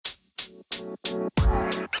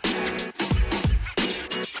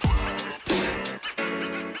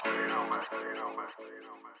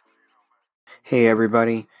Hey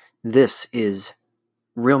everybody, this is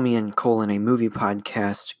Real Me and Cole in a Movie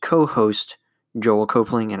Podcast co-host Joel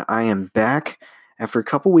Copeling, and I am back after a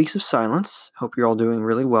couple weeks of silence. Hope you're all doing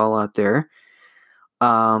really well out there.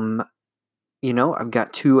 I've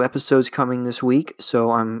got 2 episodes coming this week,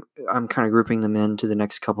 so I'm kind of grouping them into the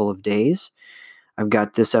next couple of days. I've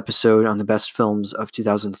got this episode on the best films of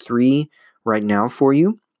 2003 right now for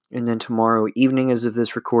you, and then tomorrow evening, as of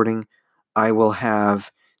this recording, I will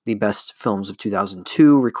have the best films of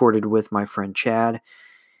 2002 recorded with my friend Chad.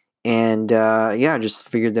 And I just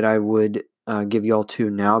figured that I would give you all 2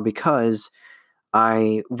 now because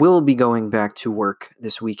I will be going back to work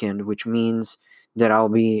this weekend, which means that I'll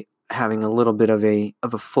be having a little bit of a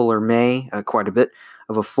fuller May, quite a bit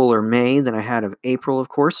of a fuller May than I had of April, of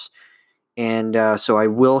course. And so I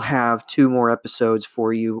will have 2 more episodes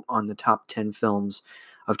for you on the top 10 films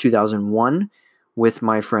of 2001 with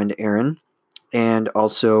my friend Aaron, and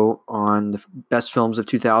also on the best films of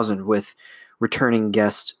 2000 with returning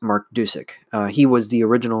guest Mark Dusick. He was the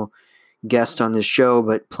original guest on this show,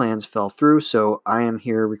 but plans fell through, so I am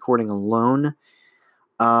here recording alone.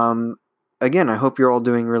 Again, I hope you're all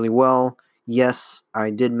doing really well. Yes, I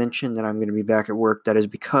did mention that I'm going to be back at work. That is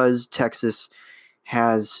because Texas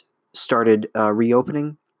has started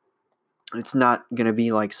reopening. It's not going to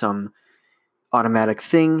be like some automatic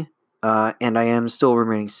thing, and I am still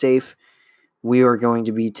remaining safe. We are going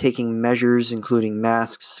to be taking measures, including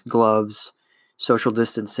masks, gloves, social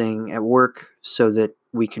distancing at work, so that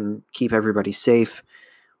we can keep everybody safe.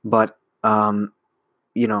 But,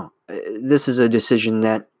 this is a decision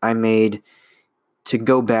that I made to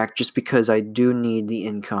go back just because I do need the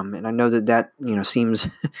income. And I know that seems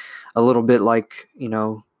a little bit like,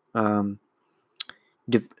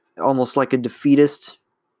 almost like a defeatist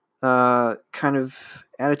kind of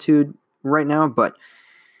attitude right now, but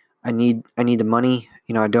I need the money.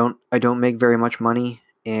 I don't make very much money,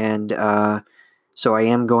 and so I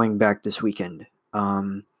am going back this weekend.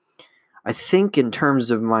 I think in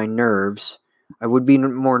terms of my nerves, I would be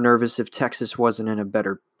more nervous if Texas wasn't in a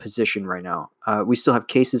better position right now. We still have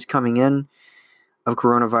cases coming in of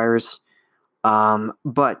coronavirus,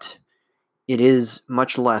 but it is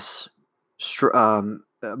much less,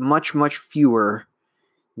 much fewer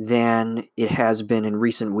than it has been in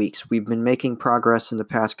recent weeks. We've been making progress in the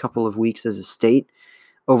past couple of weeks as a state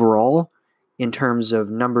overall in terms of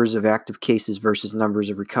numbers of active cases versus numbers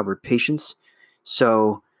of recovered patients.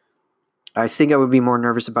 So I think I would be more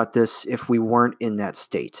nervous about this if we weren't in that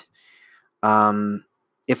state.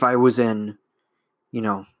 If I was in,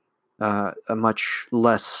 a much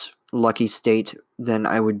less lucky state, then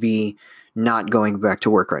I would be not going back to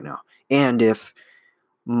work right now. And if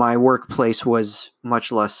my workplace was much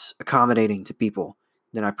less accommodating to people,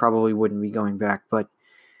 then I probably wouldn't be going back. But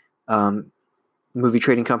Movie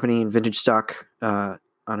Trading Company and Vintage Stock, on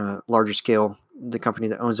a larger scale, the company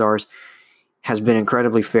that owns ours, has been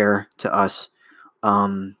incredibly fair to us.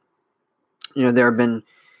 There have been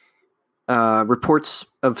reports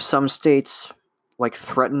of some states like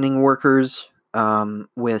threatening workers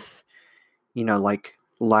with, like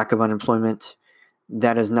lack of unemployment.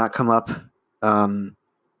 That has not come up.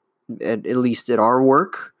 At least at our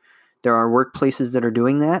work. There are workplaces that are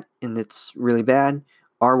doing that, and it's really bad.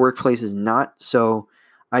 Our workplace is not, so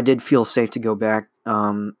I did feel safe to go back.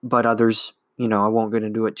 But others, I won't get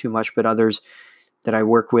into it too much, but others that I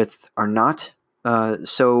work with are not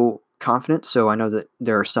so confident, so I know that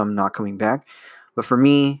there are some not coming back. But for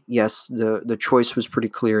me, yes, the choice was pretty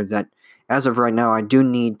clear that as of right now, I do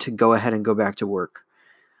need to go ahead and go back to work.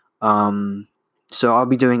 So I'll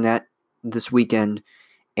be doing that this weekend.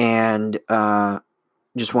 And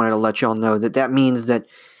just wanted to let y'all know that means that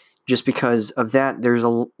just because of that, there's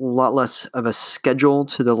a lot less of a schedule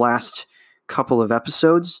to the last couple of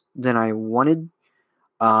episodes than I wanted.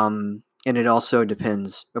 And it also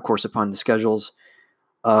depends, of course, upon the schedules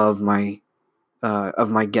of my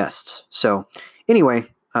guests. So anyway,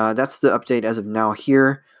 that's the update as of now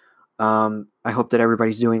here. I hope that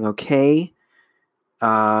everybody's doing okay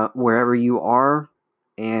wherever you are,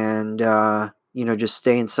 and just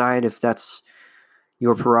stay inside if that's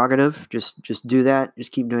your prerogative. Just do that.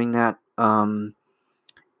 Just keep doing that.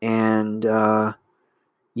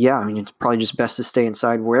 It's probably just best to stay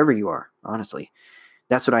inside wherever you are, honestly.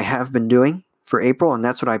 That's what I have been doing for April, and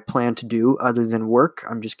that's what I plan to do other than work.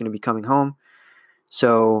 I'm just going to be coming home.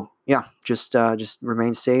 So, yeah, just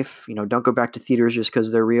remain safe. Don't go back to theaters just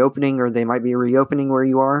because they're reopening, or they might be reopening where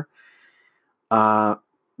you are.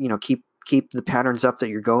 Keep the patterns up that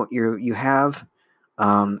you have.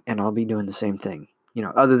 and I'll be doing the same thing,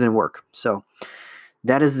 other than work. So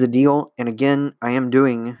that is the deal. And again, I am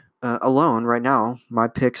doing alone right now my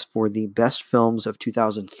picks for the best films of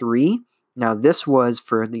 2003. Now, this was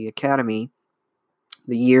for the Academy,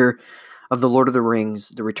 the year of The Lord of the Rings,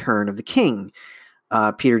 The Return of the King,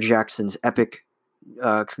 Peter Jackson's epic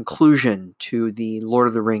conclusion to the Lord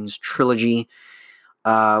of the Rings trilogy,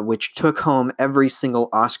 which took home every single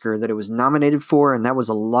Oscar that it was nominated for, and that was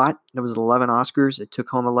a lot. That was 11 Oscars. It took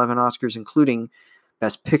home 11 Oscars, including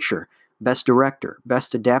Best Picture, Best Director,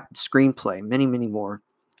 Best Adapted Screenplay, many, many more.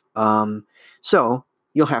 So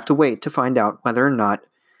you'll have to wait to find out whether or not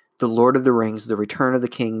The Lord of the Rings, The Return of the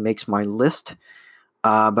King makes my list.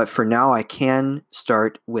 But for now, I can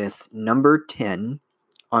start with number 10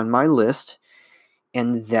 on my list,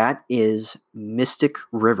 and that is Mystic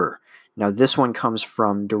River. Now, this one comes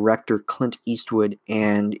from director Clint Eastwood,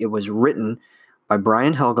 and it was written by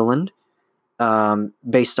Brian Helgeland,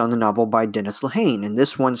 based on the novel by Dennis Lehane. And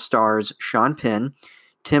this one stars Sean Penn,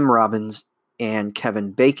 Tim Robbins, and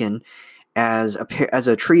Kevin Bacon as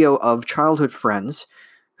a trio of childhood friends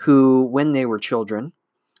who, when they were children,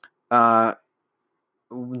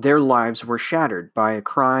 their lives were shattered by a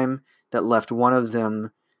crime that left one of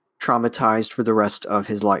them traumatized for the rest of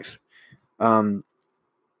his life. And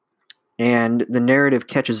the narrative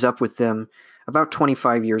catches up with them about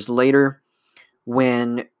 25 years later,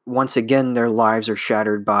 when once again their lives are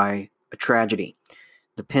shattered by a tragedy.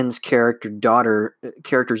 The Penn's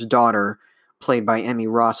character's daughter, played by Emmy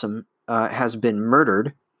Rossum, has been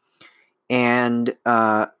murdered, and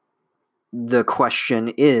the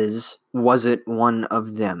question is, was it one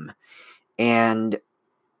of them? And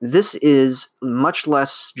this is much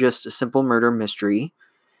less just a simple murder mystery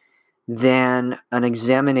than an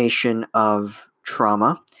examination of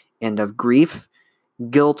trauma and of grief,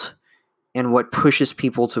 guilt, and what pushes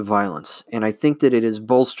people to violence. And I think that it is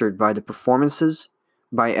bolstered by the performances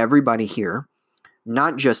by everybody here,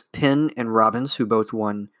 not just Penn and Robbins, who both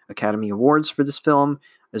won Academy Awards for this film,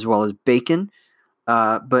 as well as Bacon,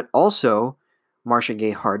 but also Marcia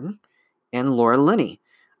Gay Harden and Laura Linney,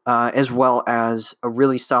 as well as a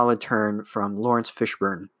really solid turn from Lawrence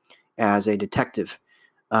Fishburne as a detective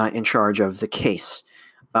in charge of the case.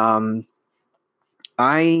 I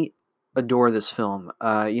adore this film.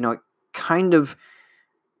 It kind of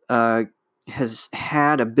has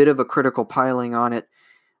had a bit of a critical piling on it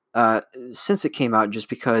since it came out, just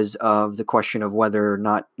because of the question of whether or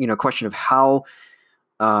not, question of how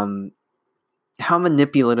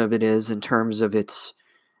manipulative it is in terms of its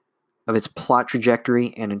plot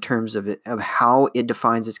trajectory, and in terms of how it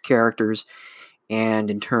defines its characters, and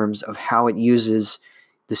in terms of how it uses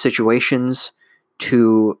the situations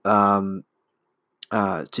to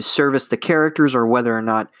service the characters, or whether or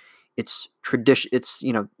not it's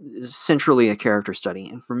centrally a character study.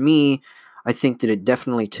 And for me, I think that it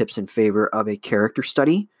definitely tips in favor of a character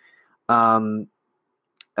study,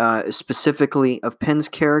 specifically of Penn's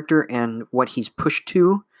character and what he's pushed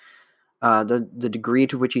to, the degree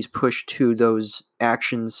to which he's pushed to those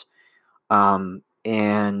actions,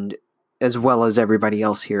 and as well as everybody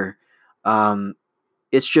else here.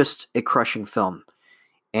 It's just a crushing film,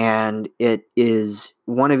 and it is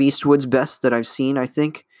one of Eastwood's best that I've seen, I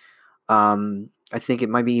think. I think it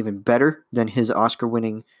might be even better than his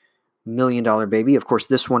Oscar-winning $1 Million Baby. Of course,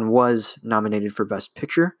 this one was nominated for Best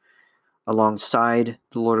Picture, alongside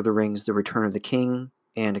The Lord of the Rings, The Return of the King,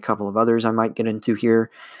 and a couple of others I might get into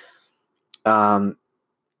here. And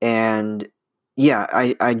yeah,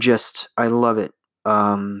 I love it.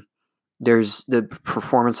 There's the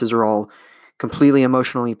performances are all completely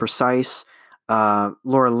emotionally precise.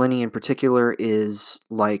 Laura Linney in particular is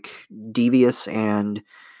like devious and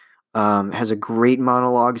has a great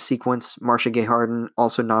monologue sequence. Marcia Gay Harden,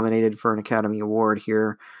 also nominated for an Academy Award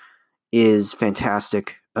here, is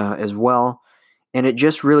fantastic as well. And it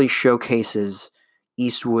just really showcases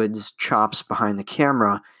Eastwood's chops behind the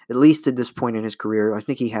camera, at least at this point in his career. I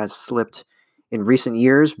think he has slipped in recent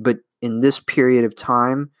years, but in this period of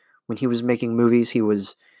time when he was making movies, he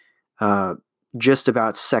was just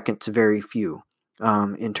about second to very few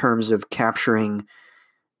in terms of capturing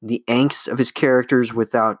the angst of his characters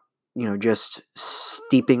without, just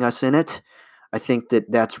steeping us in it. I think that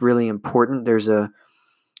that's really important. There's a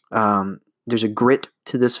grit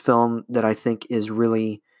to this film that I think is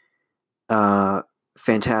really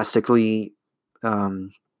fantastically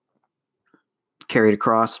carried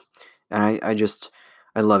across, and I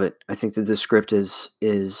love it. I think that the script is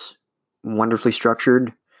wonderfully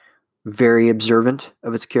structured, very observant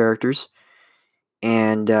of its characters,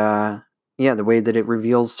 and the way that it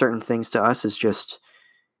reveals certain things to us is just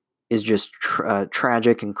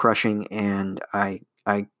tragic and crushing, and I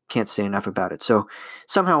I can't say enough about it. So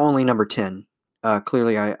somehow only number 10.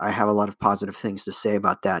 Clearly, I have a lot of positive things to say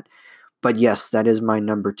about that. But yes, that is my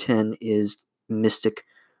number 10 is Mystic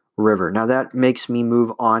River. Now that makes me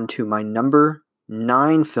move on to my number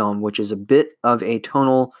 9 film, which is a bit of a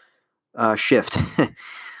tonal shift.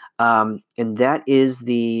 And that is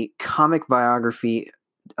the comic biography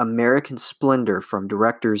American Splendor from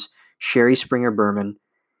directors Sherry Springer Berman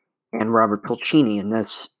and Robert Pulcini. And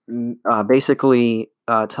that's basically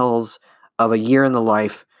tells of a year in the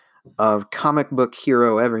life of comic book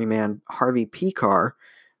hero everyman Harvey Pekar,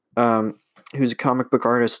 who's a comic book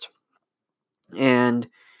artist and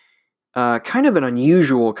kind of an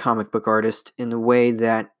unusual comic book artist in the way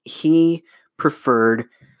that he preferred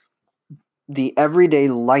the everyday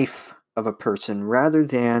life of a person rather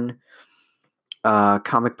than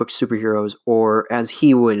comic book superheroes, or as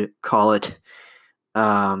he would call it,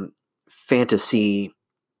 fantasy,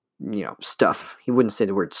 stuff. He wouldn't say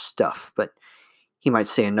the word stuff, but he might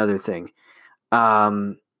say another thing.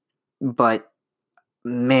 But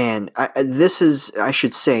man, I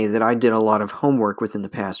should say that I did a lot of homework within the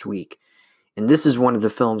past week. And this is one of the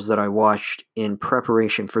films that I watched in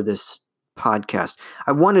preparation for this podcast.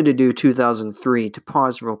 I wanted to do 2003 to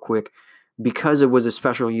pause real quick because it was a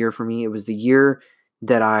special year for me. It was the year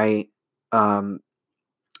that I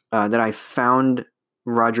found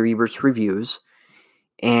Roger Ebert's reviews,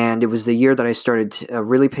 and it was the year that I started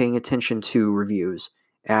really paying attention to reviews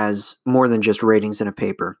as more than just ratings in a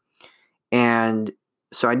paper. And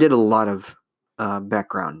so I did a lot of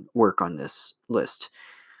background work on this list.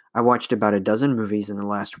 I watched about a dozen movies in the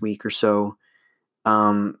last week or so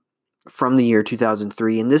from the year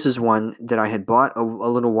 2003, and this is one that I had bought a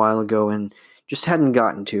little while ago and just hadn't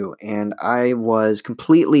gotten to, and I was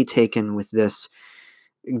completely taken with this.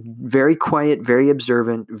 Very quiet, very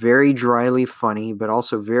observant, very dryly funny, but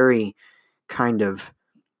also very kind of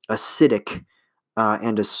acidic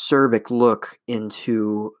and acerbic look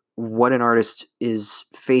into what an artist is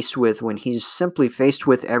faced with when he's simply faced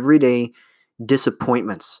with everyday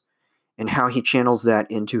disappointments and how he channels that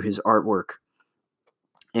into his artwork.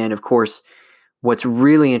 And of course, what's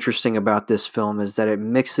really interesting about this film is that it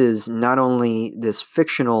mixes not only this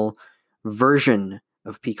fictional version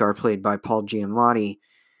of Pekar played by Paul Giamatti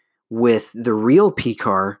with the real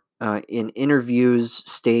Pekar in interviews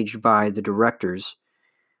staged by the directors.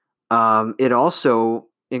 It also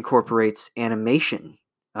incorporates animation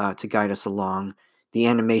to guide us along, the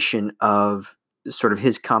animation of sort of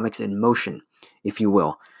his comics in motion, if you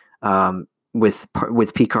will, with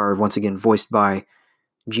Pekar once again voiced by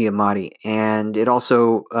Giamatti, and it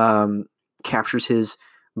also captures his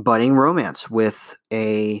budding romance with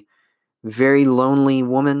a very lonely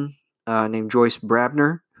woman named Joyce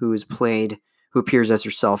Brabner, who appears as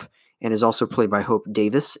herself, and is also played by Hope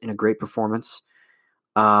Davis in a great performance.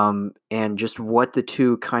 And just what the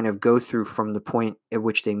two kind of go through from the point at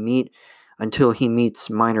which they meet until he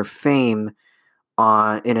meets minor fame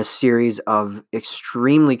in a series of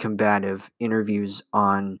extremely combative interviews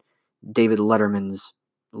on David Letterman's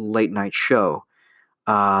late night show,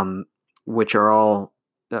 which are all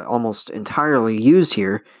almost entirely used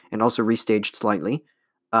here and also restaged slightly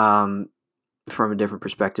from a different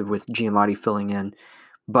perspective with Giamatti filling in.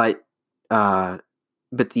 But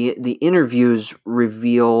the interviews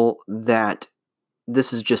reveal that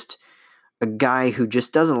this is just a guy who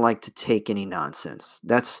just doesn't like to take any nonsense.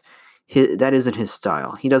 That isn't his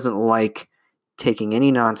style. He doesn't like taking any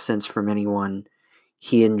nonsense from anyone.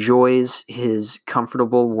 He enjoys his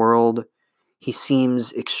comfortable world. He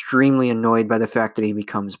seems extremely annoyed by the fact that he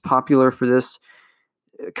becomes popular for this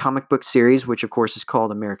comic book series, which of course is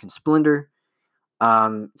called American Splendor.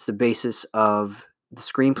 It's the basis of the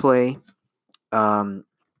screenplay,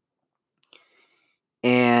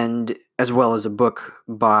 and as well as a book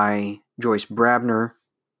by Joyce Brabner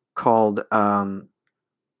called Our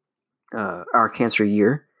Cancer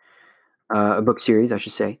Year, a book series, I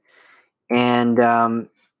should say. And the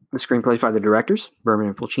screenplays by the directors, Berman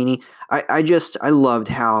and Pulcini. I loved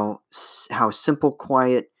how simple,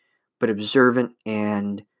 quiet, but observant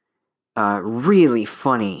and really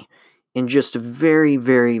funny in just a very,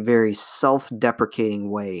 very, very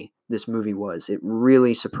self-deprecating way this movie was. It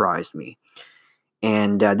really surprised me.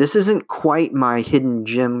 And this isn't quite my hidden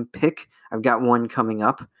gem pick. I've got one coming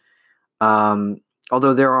up.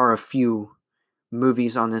 Although there are a few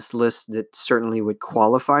movies on this list that certainly would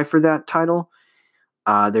qualify for that title.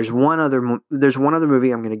 There's one other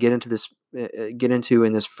movie I'm going to get into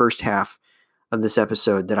in this first half of this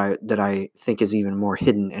episode that I think is even more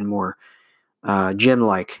hidden and more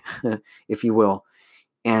gem-like, if you will,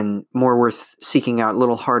 and more worth seeking out, a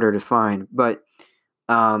little harder to find. But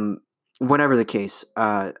whatever the case,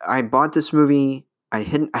 I bought this movie. I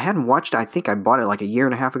hadn't watched it. I think I bought it like a year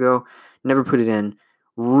and a half ago. Never put it in.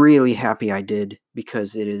 Really happy I did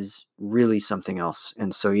because it is really something else.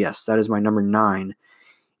 And so yes, that is my number 9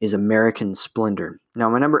 is American Splendor. Now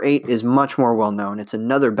my number 8 is much more well known. It's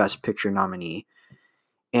another Best Picture nominee,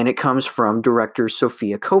 and it comes from director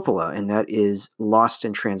Sofia Coppola, and that is Lost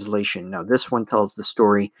in Translation. Now this one tells the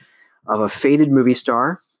story of a faded movie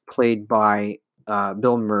star played by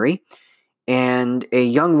Bill Murray and a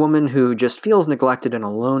young woman who just feels neglected and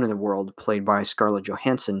alone in the world, played by Scarlett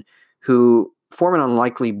Johansson, who form an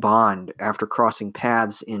unlikely bond after crossing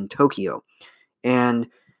paths in Tokyo. And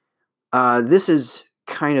this is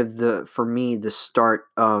kind of for me, the start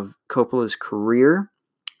of Coppola's career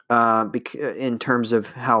in terms of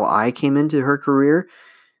how I came into her career.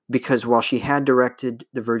 Because while she had directed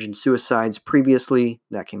The Virgin Suicides previously,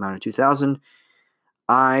 that came out in 2000,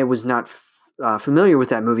 I was not familiar with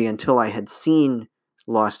that movie until I had seen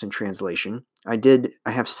Lost in Translation. I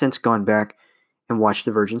have since gone back and watched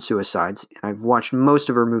The Virgin Suicides, and I've watched most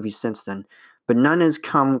of her movies since then, but none has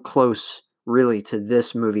come close really to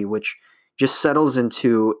this movie, which just settles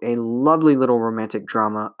into a lovely little romantic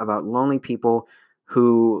drama about lonely people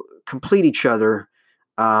who complete each other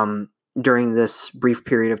during this brief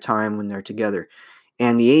period of time when they're together.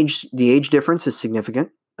 And the age difference is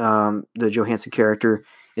significant. The Johansson character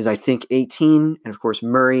is, I think, 18, and of course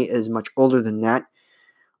Murray is much older than that.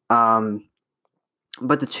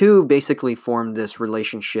 But the two basically form this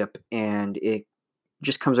relationship, and it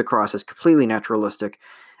just comes across as completely naturalistic,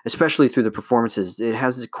 especially through the performances. It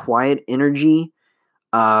has this quiet energy,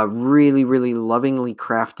 really, really lovingly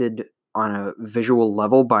crafted on a visual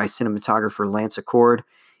level by cinematographer Lance Accord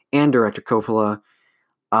and director Coppola.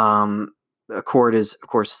 Accord is, of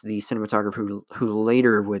course, the cinematographer who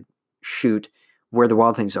later would shoot Where the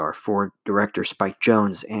Wild Things Are for director Spike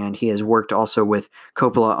Jonze, and he has worked also with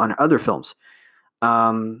Coppola on other films.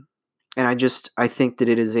 And I think that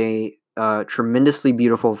it is a tremendously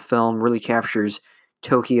beautiful film, really captures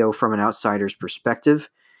Tokyo from an outsider's perspective.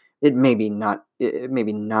 It may be not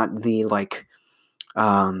the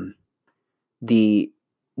the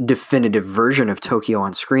definitive version of Tokyo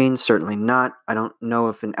on screen, certainly not. I don't know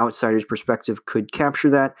if an outsider's perspective could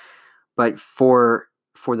capture that, but for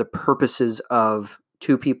the purposes of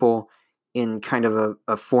two people in kind of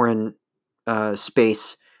a foreign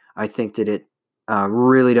space, I think that it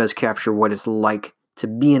really does capture what it's like to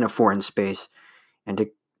be in a foreign space and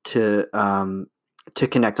to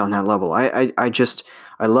connect on that level. I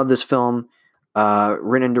love this film,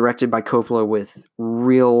 written and directed by Coppola with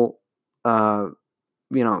real,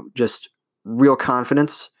 just real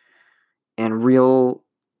confidence and real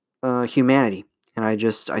humanity. And I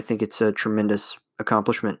think it's a tremendous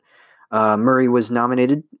accomplishment. Murray was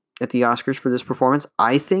nominated at the Oscars for this performance.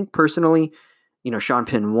 I think personally, Sean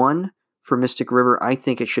Penn won for Mystic River. I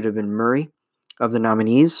think it should have been Murray of the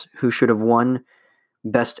nominees who should have won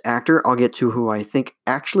Best Actor. I'll get to who I think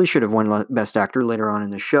actually should have won Best Actor later on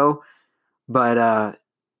in the show. But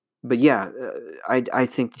yeah, I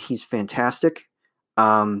think he's fantastic.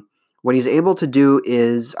 What he's able to do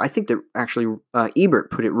is, I think that actually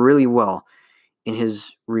Ebert put it really well in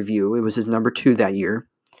his review. It was his number 2 that year.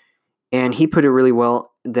 And he put it really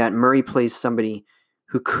well that Murray plays somebody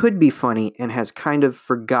who could be funny and has kind of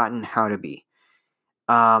forgotten how to be,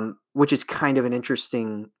 which is kind of an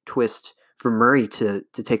interesting twist for Murray to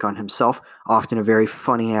take on himself, often a very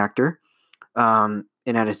funny actor, and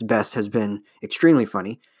at his best has been extremely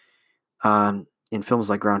funny in films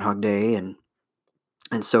like Groundhog Day and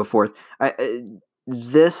so forth.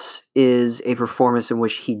 This is a performance in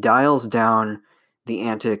which he dials down the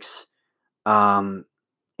antics and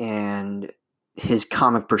his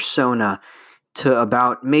comic persona to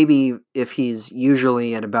about, maybe if he's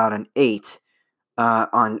usually at about an 8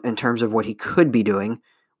 in terms of what he could be doing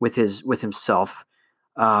with himself.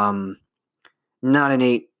 Not an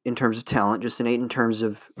 8 in terms of talent, just an 8 in terms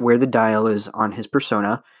of where the dial is on his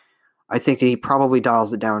persona. I think that he probably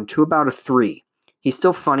dials it down to about a 3. He's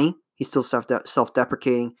still funny. He's still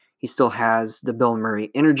self-deprecating. He still has the Bill Murray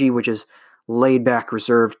energy, which is laid-back,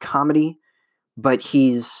 reserved comedy, but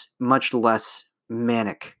he's much less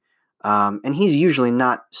manic. And he's usually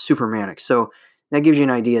not super manic. So that gives you an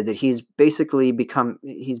idea that he's basically become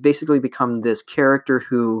this character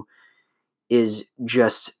who is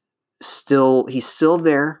just he's still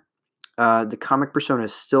there. The comic persona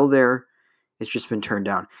is still there. It's just been turned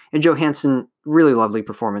down. And Johansson, really lovely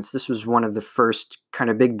performance. This was one of the first kind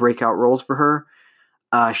of big breakout roles for her.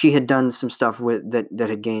 She had done some stuff that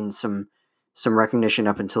had gained some recognition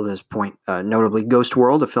up until this point, notably Ghost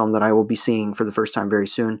World, a film that I will be seeing for the first time very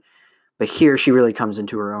soon. But here she really comes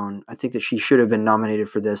into her own. I think that she should have been nominated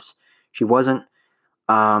for this. She wasn't.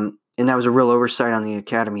 And that was a real oversight on the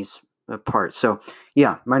Academy's part. So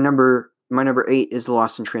yeah, my number 8 is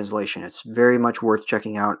Lost in Translation. It's very much worth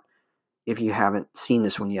checking out if you haven't seen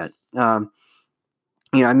this one yet. I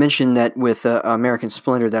mentioned that with American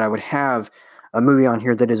Splendor that I would have a movie on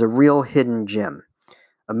here that is a real hidden gem,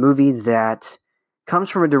 a movie that comes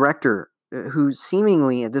from a director who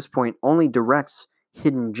seemingly at this point only directs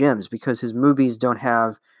hidden gems because his movies don't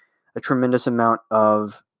have a tremendous amount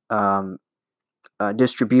of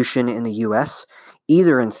distribution in the U.S.,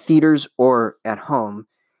 either in theaters or at home.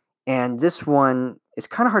 And this one is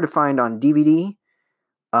kind of hard to find on DVD.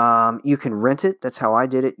 You can rent it. That's how I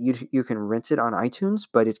did it. You can rent it on iTunes,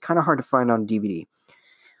 but it's kind of hard to find on DVD.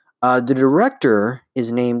 The director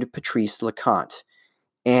is named Patrice Leconte,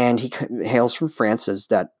 and he hails from France, as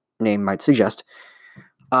that name might suggest.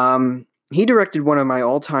 He directed one of my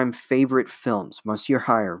all-time favorite films, Monsieur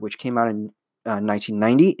Hire, which came out in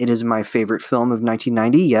 1990. It is my favorite film of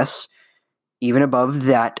 1990, yes, even above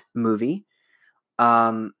that movie.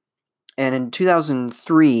 And in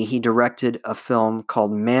 2003, he directed a film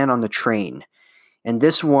called Man on the Train. And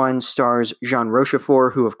this one stars Jean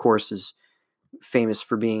Rochefort, who, of course, is famous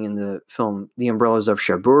for being in the film The Umbrellas of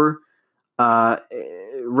Cherbourg.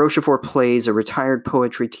 Rochefort plays a retired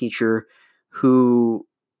poetry teacher who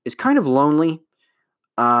is kind of lonely.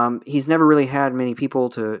 He's never really had many people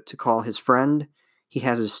to call his friend. He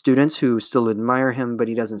has his students who still admire him, but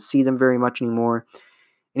he doesn't see them very much anymore.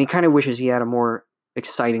 And he kind of wishes he had a more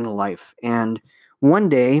exciting life. And one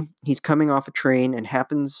day, he's coming off a train and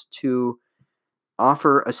happens to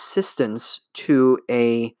offer assistance to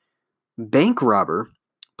a bank robber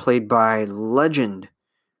played by legendary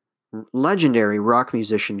rock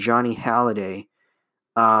musician Johnny Hallyday,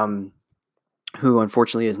 who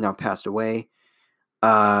unfortunately has now passed away.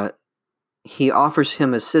 He offers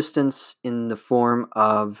him assistance in the form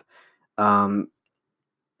of a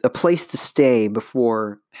place to stay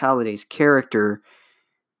before Halliday's character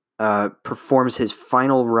performs his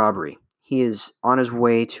final robbery. He is on his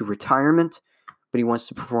way to retirement, but he wants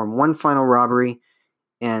to perform one final robbery,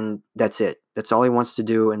 and that's it. That's all he wants to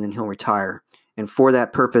do, and then he'll retire. And for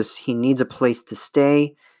that purpose, he needs a place to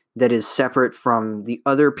stay that is separate from the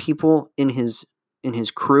other people in his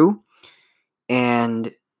crew.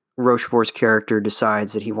 And Rochefort's character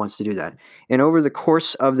decides that he wants to do that. And over the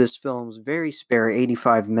course of this film's very spare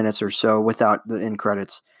 85 minutes or so, without the end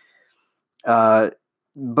credits,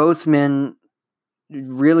 both men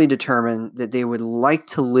really determine that they would like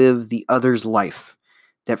to live the other's life.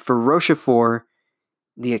 That for Rochefort,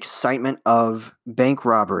 the excitement of bank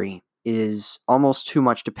robbery is almost too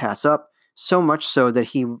much to pass up, so much so that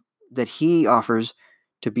he offers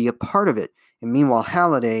to be a part of it. And meanwhile,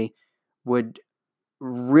 Halliday would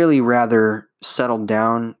really rather settle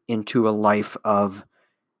down into a life of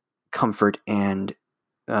comfort and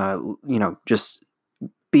just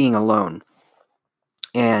being alone.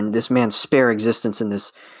 And this man's spare existence in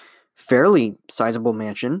this fairly sizable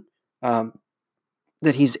mansion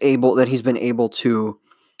that he's been able to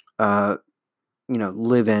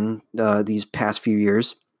live in these past few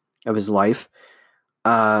years of his life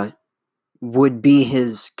would be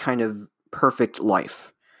his kind of perfect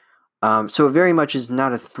life. So it very much is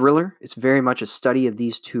not a thriller. It's very much a study of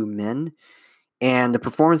these two men. And the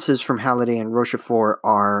performances from Halliday and Rochefort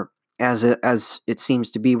are, as it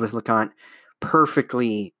seems to be with Leconte,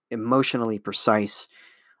 perfectly emotionally precise,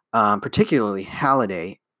 particularly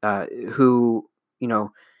Halliday, who,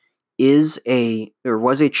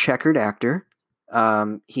 was a checkered actor.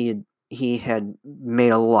 He had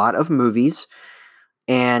made a lot of movies,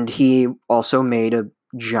 and he also made a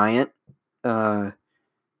giant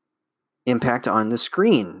impact on the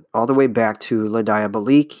screen, all the way back to La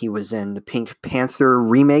Diabolique. He was in the Pink Panther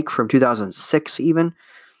remake from 2006 even.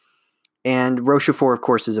 And Rochefort, of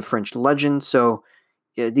course, is a French legend. So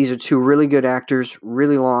these are two really good actors,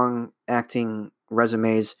 really long acting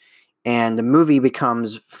resumes. And the movie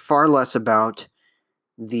becomes far less about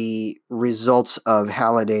the results of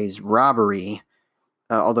Halliday's robbery,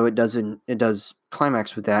 although it does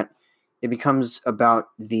climax with that. It becomes about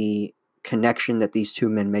the connection that these two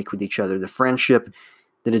men make with each other, the friendship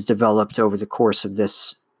that is developed over the course of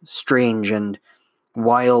this strange and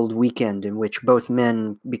wild weekend in which both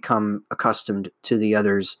men become accustomed to the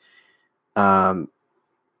other's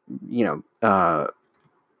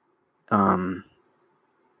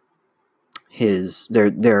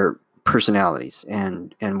their personalities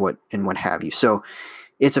and what have you. So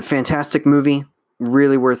it's a fantastic movie,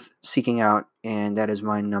 really worth seeking out, and that is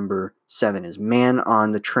my number 7, is Man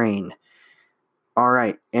on the Train. All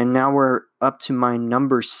right, and now we're up to my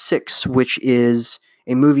number 6, which is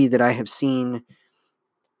a movie that I have seen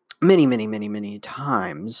many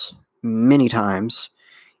times. Many times.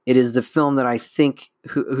 It is the film that I think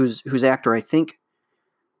whose actor I think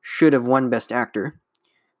should have won Best Actor,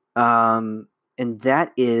 and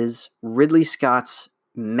that is Ridley Scott's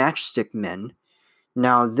Matchstick Men.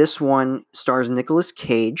 Now, this one stars Nicolas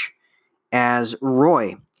Cage as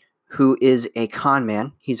Roy, who is a con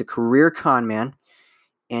man. He's a career con man,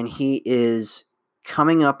 and he is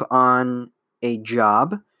coming up on a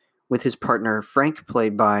job with his partner Frank,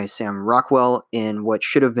 played by Sam Rockwell, in what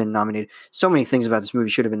should have been nominated. So many things about this movie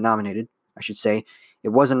should have been nominated, I should say. It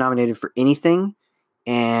wasn't nominated for anything,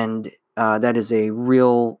 and that is a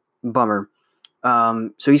real bummer.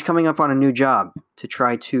 So he's coming up on a new job to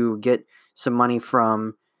try to get some money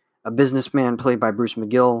from a businessman played by Bruce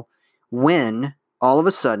McGill, when all of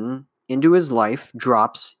a sudden into his life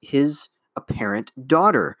drops his apparent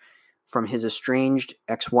daughter from his estranged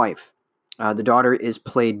ex-wife. The daughter is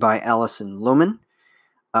played by Alison Lohman,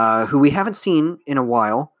 who we haven't seen in a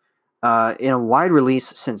while, in a wide release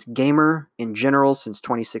since Gamer in general, since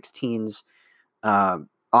 2016's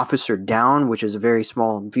Officer Down, which is a very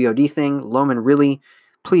small VOD thing. Lohman, really,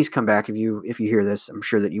 please come back if you hear this. I'm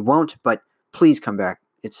sure that you won't, but please come back.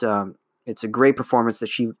 It's a great performance that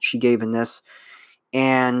she gave in this.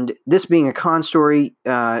 And this being a con story,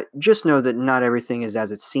 just know that not everything is as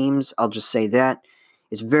it seems. I'll just say that.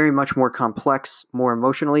 It's very much more complex, more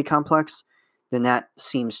emotionally complex than that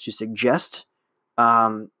seems to suggest.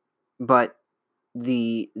 But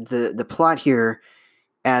the plot here,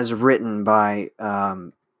 as written by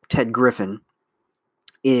Ted Griffin,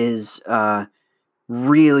 is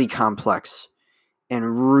really complex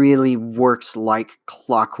and really works like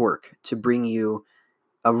clockwork to bring you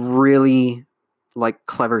a really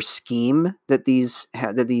clever scheme that these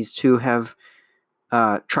two have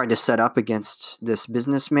tried to set up against this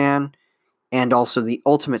businessman, and also the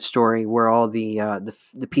ultimate story where all the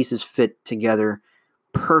pieces fit together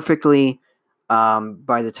perfectly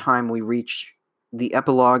by the time we reach the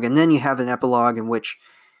epilogue. And then you have an epilogue in which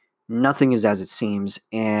nothing is as it seems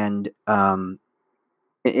and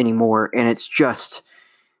anymore, and it's just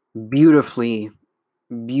beautifully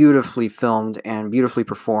filmed and beautifully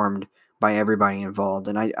performed by everybody involved.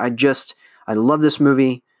 And I love this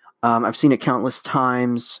movie. I've seen it countless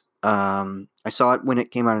times. I saw it when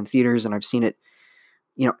it came out in theaters, and I've seen it,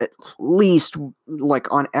 at least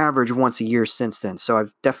on average once a year since then. So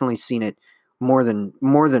I've definitely seen it more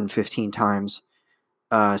than 15 times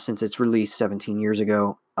since its release 17 years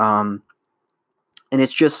ago. And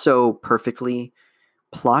it's just so perfectly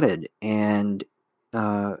plotted and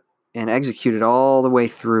executed all the way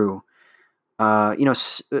through. As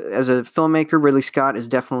a filmmaker, Ridley Scott is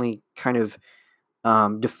definitely kind of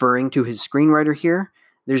deferring to his screenwriter here.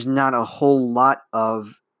 There's not a whole lot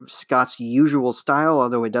of Scott's usual style,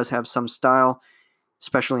 although it does have some style,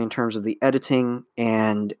 especially in terms of the editing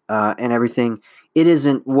and everything. It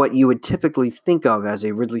isn't what you would typically think of as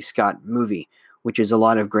a Ridley Scott movie, which is a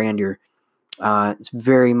lot of grandeur. It's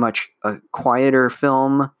very much a quieter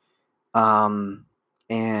film,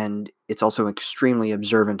 and it's also extremely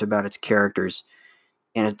observant about its characters,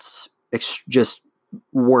 and it's just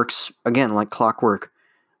works again like clockwork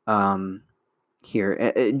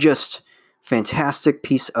here. Just fantastic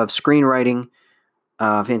piece of screenwriting,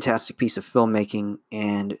 fantastic piece of filmmaking,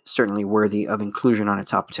 and certainly worthy of inclusion on a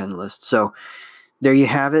top 10 list. So there you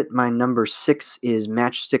have it. My number 6 is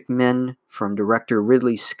Matchstick Men from director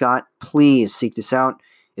Ridley Scott. Please seek this out.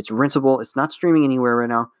 It's rentable. It's not streaming anywhere right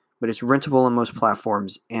now, but it's rentable on most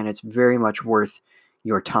platforms, and it's very much worth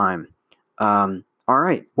your time. All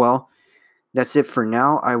right. Well, that's it for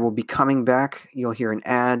now. I will be coming back. You'll hear an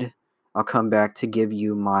ad. I'll come back to give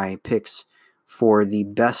you my picks for the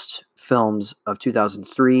best films of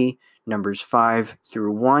 2003, numbers 5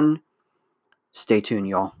 through 1. Stay tuned,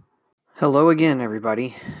 y'all. Hello again,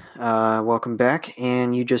 everybody. Welcome back.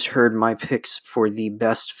 And you just heard my picks for the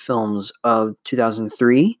best films of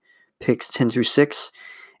 2003, picks 10 through 6.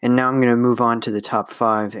 And now I'm going to move on to the top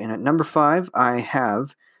 5. And at number 5, I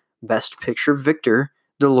have Best Picture victor,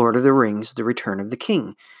 The Lord of the Rings, The Return of the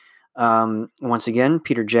King. Once again,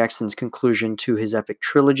 Peter Jackson's conclusion to his epic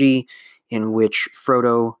trilogy, in which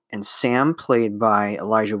Frodo and Sam, played by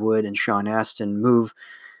Elijah Wood and Sean Astin, move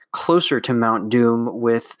closer to Mount Doom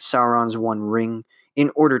with Sauron's One Ring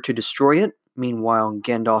in order to destroy it. Meanwhile,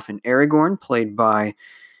 Gandalf and Aragorn, played by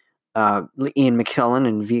Ian McKellen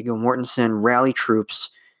and Viggo Mortensen, rally troops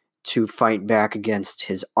to fight back against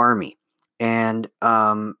his army. And,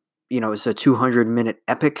 it's a 200-minute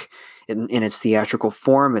epic in its theatrical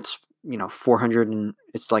form. It's 400 and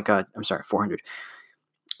it's like a, I'm sorry, 400.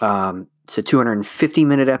 It's a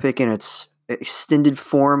 250-minute epic in its extended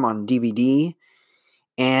form on DVD,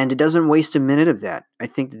 and it doesn't waste a minute of that. I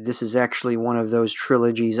think that this is actually one of those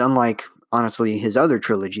trilogies, unlike, honestly, his other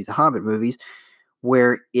trilogy, the Hobbit movies,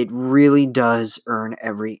 where it really does earn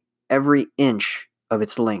every inch of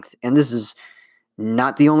its length. And this is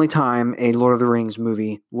not the only time a Lord of the Rings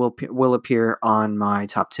movie will appear on my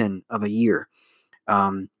top 10 of a year.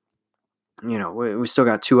 We still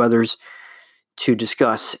got two others to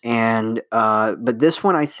discuss, and but this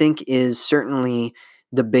one I think is certainly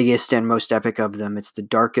the biggest and most epic of them. It's the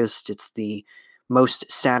darkest. It's the most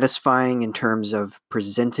satisfying in terms of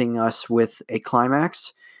presenting us with a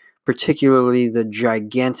climax, particularly the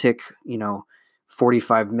gigantic,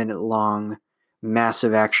 45-minute long,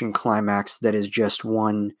 massive action climax that is just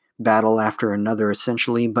one battle after another,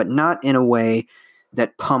 essentially, but not in a way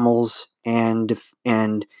that pummels and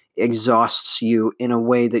exhausts you in a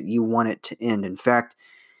way that you want it to end. In fact,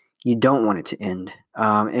 you don't want it to end.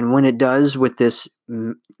 And when it does, with this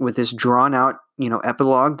drawn out,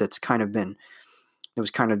 epilogue that's kind of been, it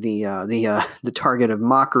was kind of the target of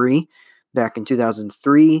mockery back in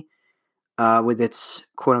 2003, with its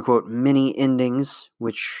quote unquote mini endings,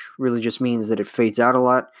 which really just means that it fades out a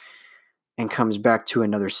lot and comes back to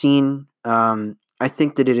another scene. I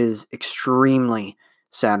think that it is extremely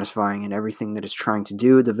satisfying in everything that it's trying to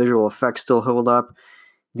do. The visual effects still hold up.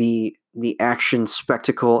 The action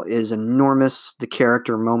spectacle is enormous. The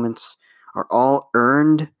character moments are all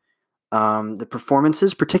earned. The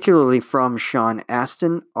performances, particularly from Sean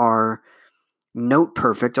Astin, are note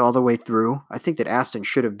perfect all the way through. I think that Astin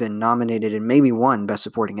should have been nominated and maybe won Best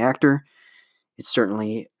Supporting Actor. It's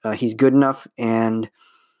certainly he's good enough, and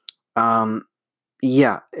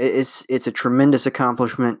it's a tremendous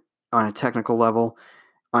accomplishment on a technical level,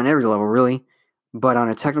 on every level really, but on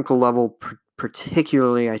a technical level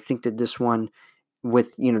particularly, I think that this one,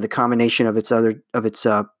 with the combination of its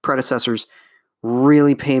predecessors,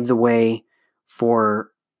 really paved the way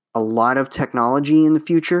for a lot of technology in the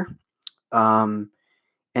future. And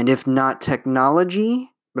if not technology,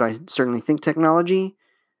 but I certainly think technology,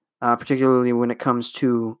 particularly when it comes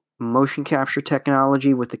to motion capture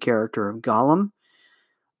technology with the character of Gollum.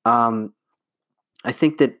 I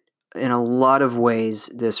think that in a lot of ways,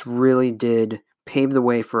 this really did pave the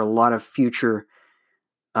way for a lot of future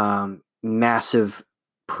massive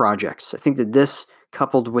projects. I think that this,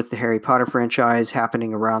 coupled with the Harry Potter franchise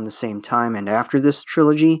happening around the same time and after this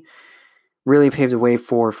trilogy, really paved the way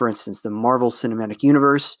for instance, the Marvel Cinematic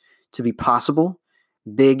Universe to be possible.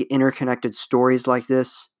 Big interconnected stories like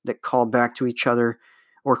this that call back to each other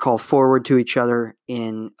or call forward to each other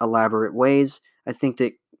in elaborate ways. I think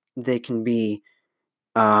that they can be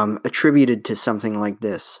attributed to something like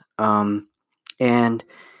this. And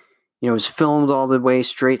it was filmed all the way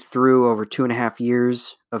straight through over 2.5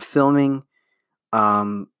 years of filming,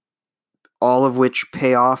 all of which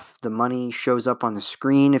pay off. The money shows up on the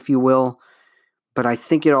screen, if you will. But I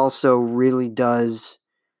think it also really does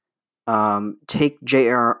take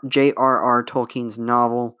J.R.R. Tolkien's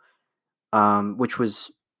novel, which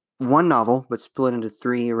was one novel but split into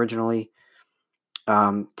 3 originally,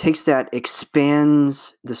 takes that,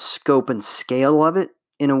 expands the scope and scale of it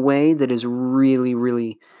in a way that is really,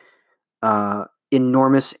 really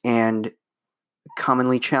enormous and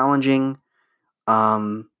commonly challenging,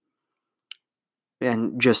 and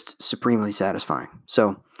just supremely satisfying.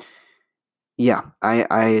 So, yeah,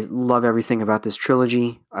 I love everything about this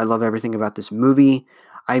trilogy. I love everything about this movie.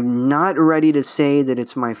 I'm not ready to say that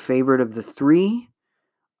it's my favorite of the 3.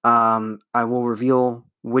 I will reveal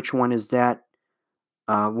which one is that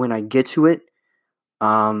when I get to it.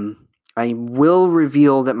 I will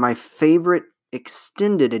reveal that my favorite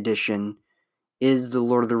extended edition is The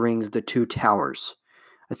Lord of the Rings, The Two Towers.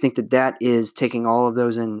 I think that is taking all of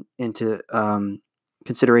those into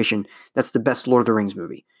consideration. That's the best Lord of the Rings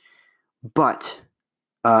movie. But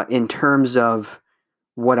in terms of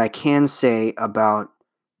what I can say about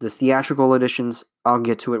the theatrical editions, I'll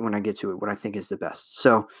get to it when I get to it, what I think is the best.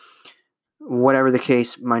 So, whatever the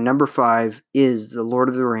case, my number 5 is The Lord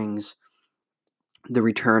of the Rings, The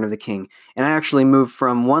Return of the King. And I actually moved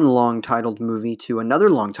from one long-titled movie to another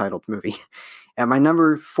long-titled movie. At my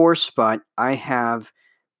number 4 spot, I have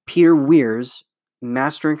Peter Weir's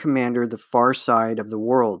Master and Commander, The Far Side of the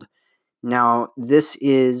World. Now, this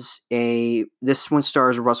one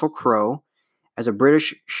stars Russell Crowe as a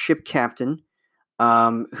British ship captain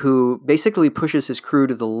who basically pushes his crew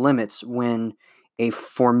to the limits when a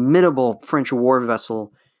formidable French war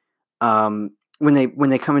vessel, when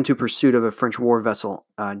they come into pursuit of a French war vessel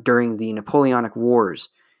during the Napoleonic Wars,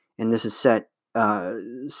 and this is set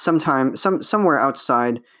somewhere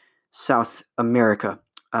outside South America.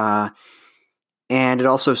 And it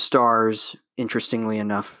also stars, interestingly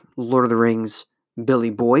enough, Lord of the Rings Billy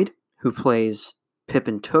Boyd, who plays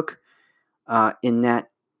Pippin Took in that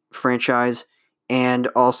franchise, and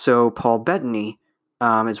also Paul Bettany,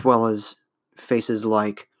 as well as faces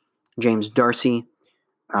like James Darcy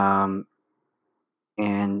and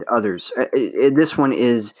others. This one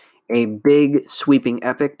is a big, sweeping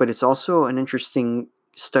epic, but it's also an interesting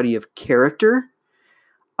study of character.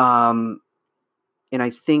 And I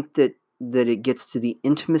think that it gets to the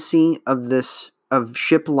intimacy of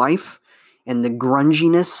ship life and the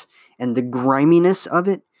grunginess and the griminess of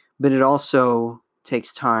it, but it also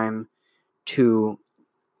takes time to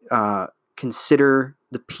consider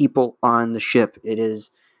the people on the ship. It is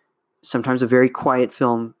sometimes a very quiet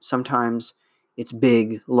film. Sometimes it's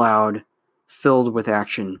big, loud, filled with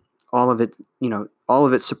action. All of it, all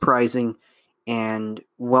of it surprising and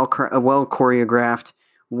well choreographed,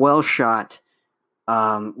 well shot,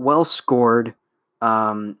 well scored.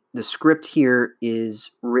 The script here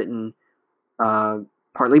is written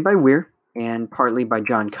partly by Weir and partly by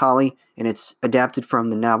John Colley, and it's adapted from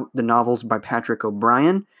the novels by Patrick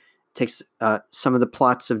O'Brian. Takes some of the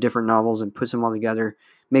plots of different novels and puts them all together,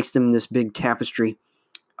 makes them this big tapestry.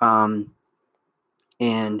 And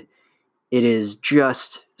it is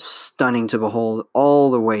just stunning to behold all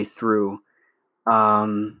the way through.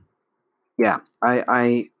 Yeah,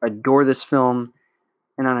 I adore this film.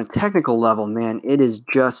 And on a technical level, man, it is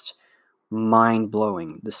just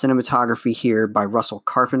mind-blowing. The cinematography here by Russell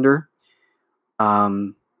Carpenter.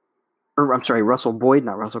 I'm sorry, Russell Boyd,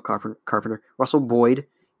 not Russell Carpenter. Russell Boyd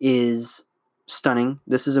is stunning.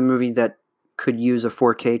 This is a movie that could use a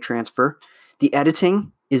 4K transfer. The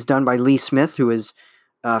editing is done by Lee Smith, who has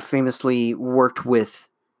famously worked with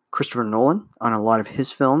Christopher Nolan on a lot of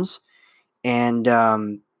his films. And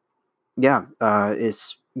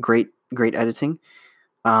it's great editing.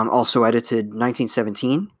 Also edited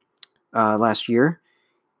 1917 last year,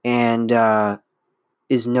 and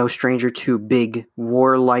is no stranger to big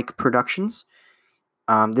war-like productions.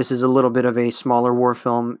 This is a little bit of a smaller war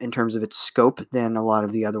film in terms of its scope than a lot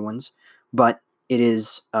of the other ones, but it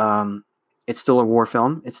is it's still a war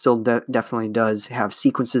film. It still definitely does have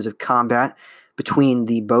sequences of combat between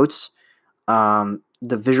the boats. The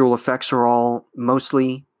visual effects are all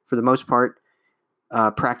mostly, for the most part,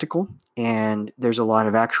 practical, and there's a lot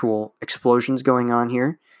of actual explosions going on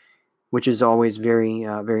here, which is always very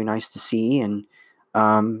very nice to see. And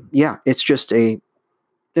it's just an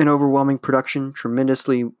overwhelming production,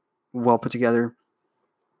 tremendously well put together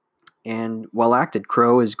and well acted.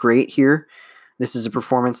 Crowe is great here. This is a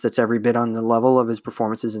performance that's every bit on the level of his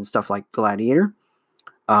performances in stuff like Gladiator,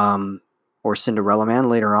 or Cinderella Man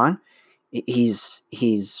later on. He's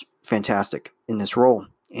fantastic in this role,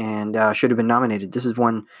 and should have been nominated. This is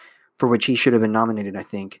one for which he should have been nominated, I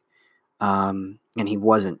think, and he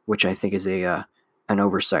wasn't, which I think is an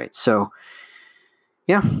oversight. So,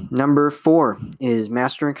 yeah, number 4 is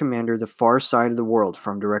Master and Commander: The Far Side of the World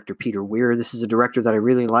from director Peter Weir. This is a director that I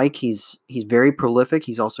really like. He's very prolific.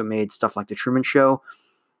 He's also made stuff like The Truman Show,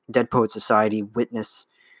 Dead Poet Society, Witness,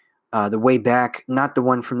 The Way Back, not the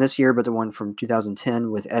one from this year, but the one from 2010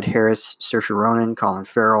 with Ed Harris, Saoirse Ronan, Colin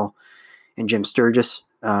Farrell, and Jim Sturgis.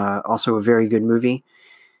 Also a very good movie,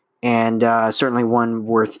 and certainly one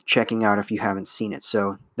worth checking out if you haven't seen it.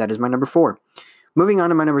 So that is my number 4. Moving on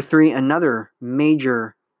to my number 3, another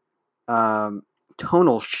major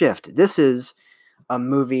tonal shift. This is a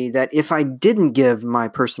movie that if I didn't give my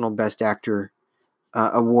personal Best Actor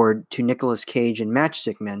award to Nicolas Cage in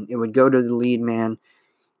Matchstick Men, it would go to the leading man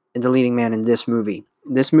in this movie.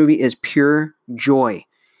 This movie is pure joy.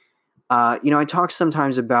 I talk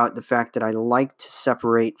sometimes about the fact that I like to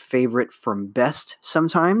separate favorite from best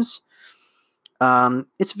sometimes.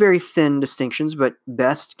 It's very thin distinctions, but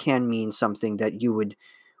best can mean something that you would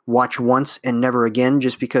watch once and never again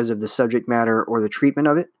just because of the subject matter or the treatment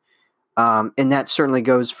of it. And that certainly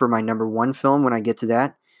goes for my number 1 film when I get to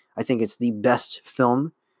that. I think it's the best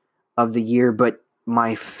film of the year, but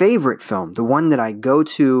my favorite film, the one that I go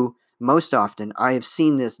to most often, I have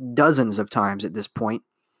seen this dozens of times at this point,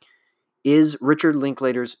 is Richard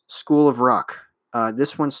Linklater's School of Rock.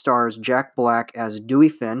 This one stars Jack Black as Dewey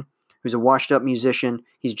Finn, who's a washed-up musician.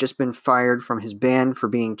 He's just been fired from his band for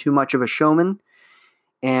being too much of a showman,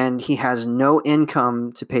 and he has no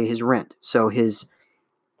income to pay his rent. So his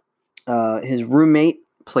roommate,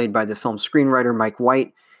 played by the film screenwriter Mike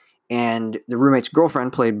White, and the roommate's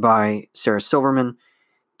girlfriend, played by Sarah Silverman,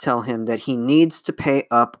 tell him that he needs to pay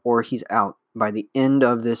up or he's out. by the end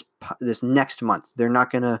of this next month. They're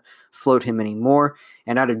not going to float him anymore.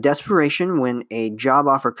 And out of desperation, when a job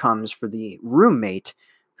offer comes for the roommate,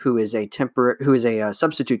 who is a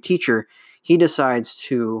substitute teacher, he decides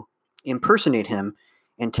to impersonate him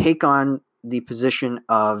and take on the position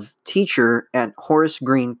of teacher at Horace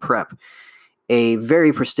Green Prep, a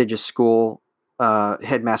very prestigious school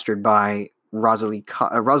headmastered by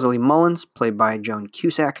Rosalie Mullins, played by Joan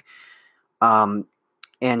Cusack.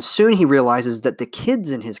 And soon he realizes that the kids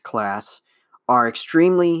in his class are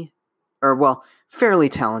fairly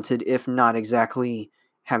talented, if not exactly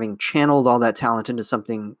having channeled all that talent into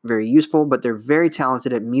something very useful, but they're very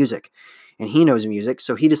talented at music. And he knows music,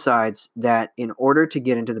 so he decides that in order to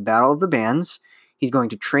get into the Battle of the Bands, he's going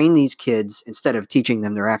to train these kids, instead of teaching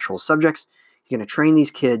them their actual subjects, he's going to train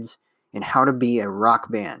these kids in how to be a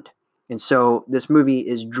rock band. And so this movie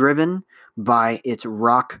is driven by its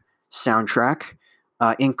rock soundtrack,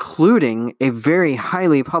 including a very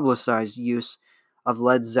highly publicized use of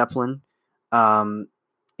Led Zeppelin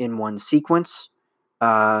in one sequence.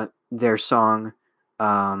 Their song,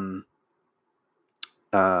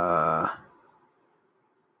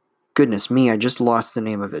 goodness me, I just lost the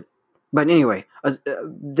name of it. But anyway,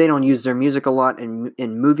 they don't use their music a lot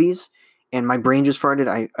in movies, and my brain just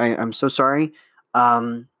farted. I'm so sorry.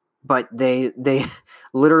 But they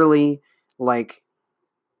literally like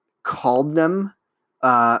called them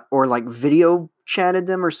or like video chatted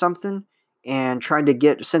them or something, and tried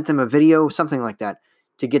to sent them a video, something like that,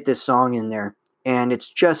 to get this song in there. And it's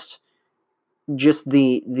just the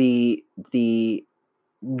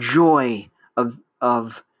joy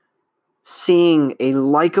of seeing a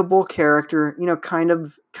likable character, kind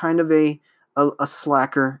of a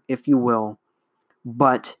slacker, if you will,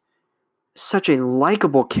 but such a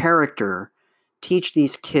likable character teach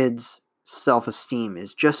these kids self-esteem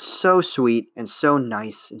is just so sweet and so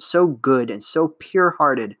nice and so good and so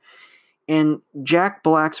pure-hearted. And Jack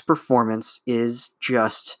Black's performance is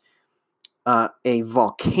just a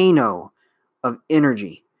volcano of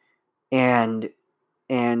energy and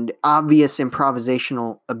obvious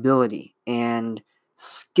improvisational ability and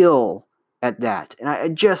skill at that. And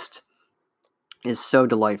it just is so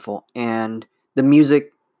delightful. And the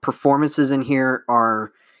music performances in here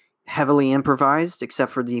are heavily improvised,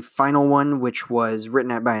 except for the final one, which was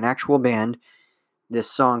written by an actual band. This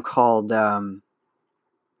song called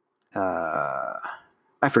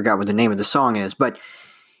I forgot what the name of the song is, but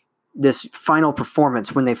this final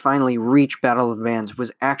performance, when they finally reach Battle of the Bands,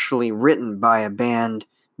 was actually written by a band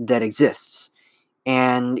that exists.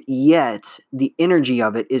 And yet, the energy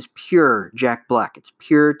of it is pure Jack Black. It's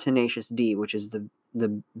pure Tenacious D, which is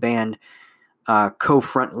the band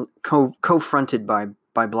co-fronted by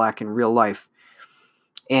Black in real life.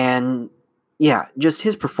 And yeah, just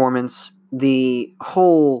his performance, the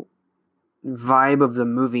whole vibe of the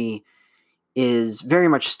movie is very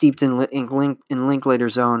much steeped in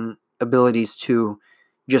Linklater's own abilities to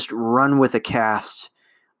just run with a cast,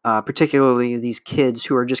 particularly these kids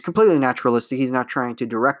who are just completely naturalistic. He's not trying to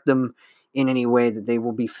direct them in any way that they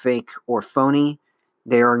will be fake or phony.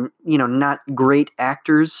 They are, not great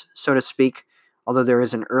actors, so to speak, although there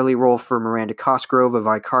is an early role for Miranda Cosgrove of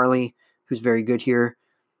iCarly, who's very good here.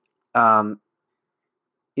 The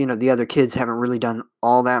other kids haven't really done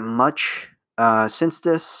all that much since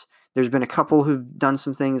this. There's been a couple who've done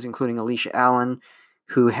some things, including Alicia Allen,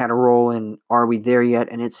 who had a role in Are We There Yet?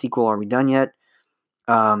 And its sequel, Are We Done Yet?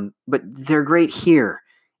 But they're great here.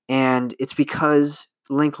 And it's because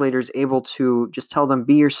Linklater's able to just tell them,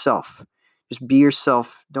 be yourself. Just be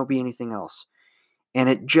yourself. Don't be anything else. And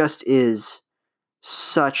it just is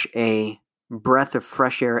such a breath of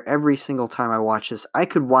fresh air every single time I watch this. I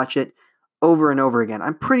could watch it over and over again.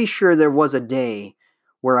 I'm pretty sure there was a day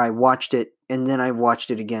where I watched it and then I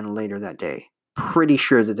watched it again later that day. Pretty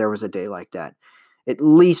sure that there was a day like that. At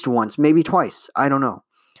least once, maybe twice. I don't know.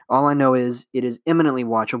 All I know is it is eminently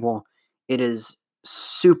watchable. It is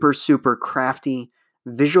super, super crafty.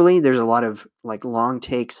 Visually, there's a lot of long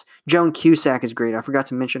takes. Joan Cusack is great. I forgot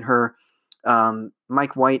to mention her.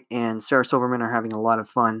 Mike White and Sarah Silverman are having a lot of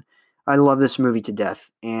fun. I love this movie to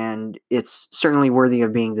death, and it's certainly worthy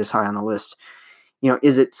of being this high on the list.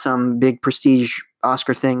 Is it some big prestige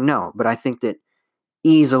Oscar thing? No, but I think that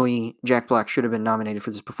easily Jack Black should have been nominated for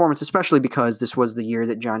this performance, especially because this was the year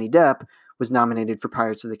that Johnny Depp was nominated for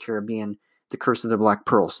Pirates of the Caribbean, The Curse of the Black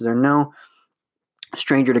Pearl. So there are no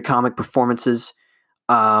stranger to comic performances.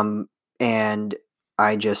 And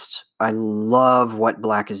I love what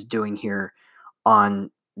Black is doing here in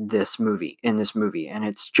this movie. And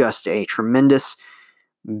it's just a tremendous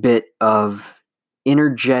bit of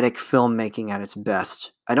energetic filmmaking at its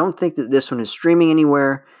best. I don't think that this one is streaming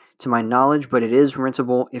anywhere. to my knowledge, but it is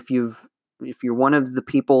rentable. If you're one of the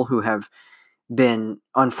people who have been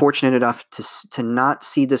unfortunate enough to not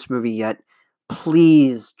see this movie yet,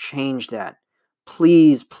 please change that.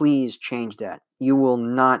 Please change that. You will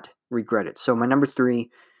not regret it. So my number 3,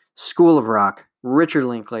 School of Rock, Richard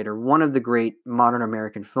Linklater, one of the great modern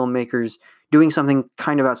American filmmakers, doing something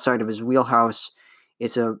kind of outside of his wheelhouse.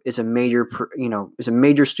 It's a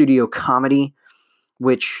major studio comedy,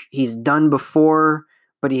 which he's done before,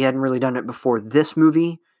 but he hadn't really done it before this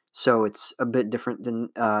movie. So it's a bit different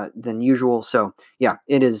than usual. So yeah,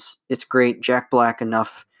 it's great. Jack Black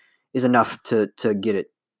is enough to get it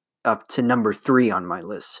up to number 3 on my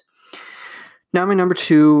list. Now my number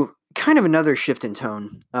 2, kind of another shift in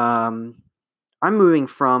tone. I'm moving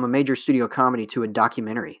from a major studio comedy to a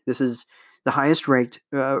documentary. This is the highest ranked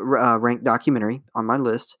documentary on my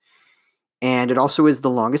list, and it also is the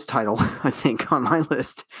longest title, I think, on my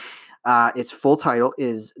list. Its full title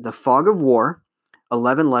is The Fog of War,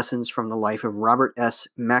 11 Lessons from the Life of Robert S.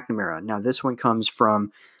 McNamara. Now, this one comes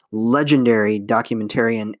from legendary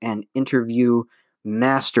documentarian and interview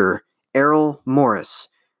master Errol Morris,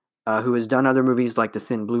 who has done other movies like The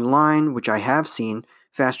Thin Blue Line, which I have seen,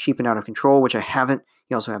 Fast, Cheap, and Out of Control, which I haven't.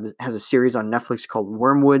 He also has a series on Netflix called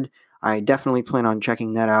Wormwood. I definitely plan on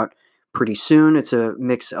checking that out pretty soon. It's a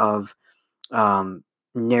mix of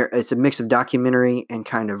documentary and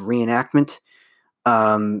kind of reenactment.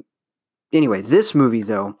 Anyway, this movie,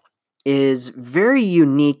 though, is very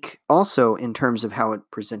unique also in terms of how it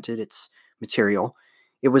presented its material.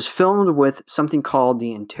 It was filmed with something called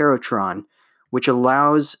the Interrotron, which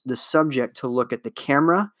allows the subject to look at the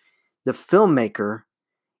camera, the filmmaker,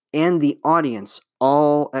 and the audience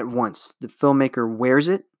all at once. The filmmaker wears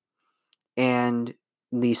it, and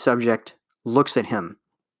the subject looks at him,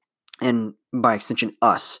 and by extension,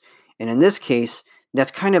 us. And in this case,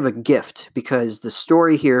 that's kind of a gift, because the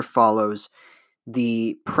story here follows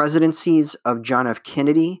the presidencies of John F.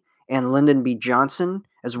 Kennedy and Lyndon B. Johnson,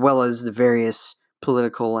 as well as the various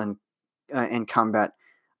political and combat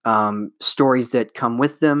stories that come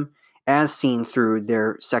with them, as seen through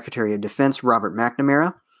their Secretary of Defense, Robert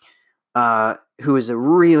McNamara, who is a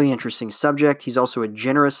really interesting subject. He's also a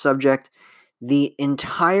generous subject. The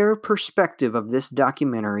entire perspective of this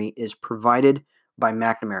documentary is provided by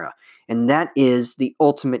McNamara, and that is the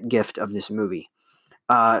ultimate gift of this movie.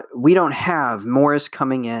 We don't have Morris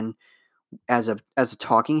coming in as a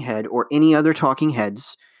talking head or any other talking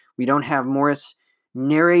heads. We don't have Morris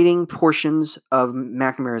narrating portions of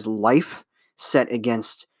McNamara's life set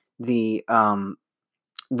against the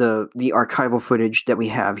archival footage that we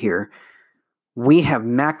have here. We have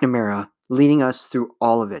McNamara leading us through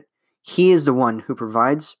all of it. He is the one who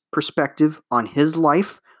provides perspective on his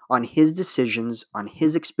life, on his decisions, on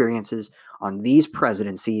his experiences, on these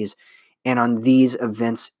presidencies, and on these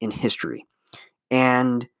events in history.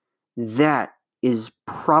 And that is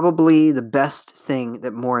probably the best thing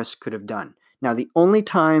that Morris could have done. Now, the only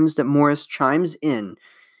times that Morris chimes in,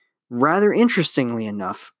 rather interestingly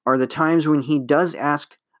enough, are the times when he does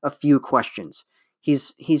ask a few questions.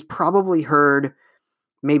 He's probably heard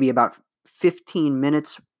maybe about 15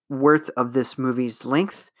 minutes worth of this movie's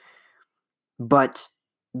length, but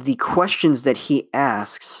the questions that he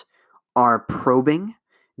asks are probing,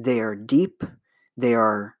 they are deep, they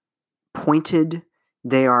are pointed,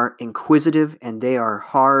 they are inquisitive, and they are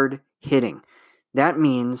hard-hitting. That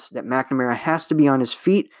means that McNamara has to be on his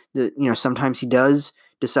feet. Sometimes he does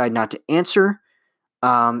decide not to answer,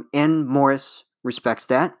 and Morris respects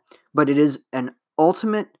that. But it is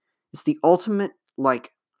the ultimate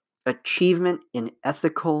achievement in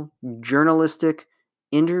ethical journalistic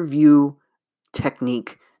interview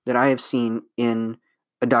technique that I have seen in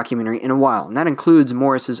a documentary in a while. And that includes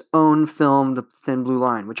Morris's own film, The Thin Blue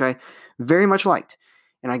Line, which I very much liked.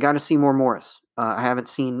 And I got to see more Morris. I haven't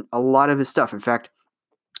seen a lot of his stuff. In fact,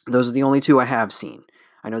 those are the only 2 I have seen.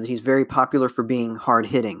 I know that he's very popular for being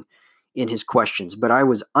hard-hitting in his questions, but I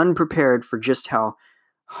was unprepared for just how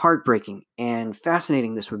heartbreaking and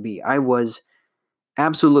fascinating this would be. I was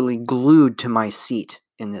absolutely glued to my seat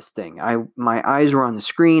in this thing. My eyes were on the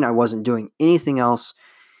screen. I wasn't doing anything else.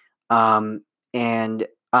 And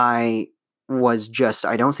I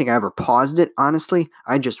don't think I ever paused it, honestly.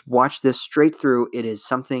 I just watched this straight through. It is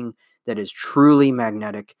something that is truly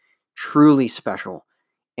magnetic, truly special,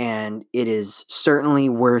 and it is certainly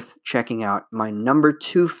worth checking out. My number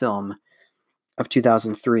 2 film of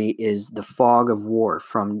 2003 is The Fog of War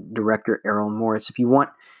from director Errol Morris.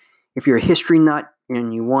 If you're a history nut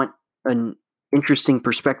and you want an interesting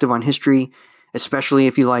perspective on history, especially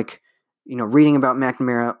if you like, reading about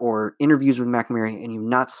McNamara or interviews with McNamara and you've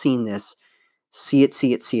not seen this, see it,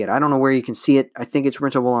 see it, see it. I don't know where you can see it. I think it's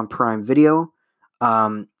rentable on Prime Video.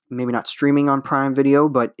 Maybe not streaming on Prime Video,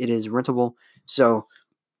 but it is rentable. So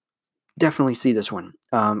definitely see this one.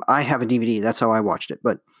 I have a DVD. That's how I watched it.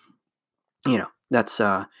 But that's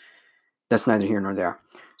neither here nor there.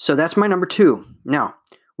 So that's my number 2. Now,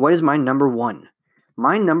 what is my number 1?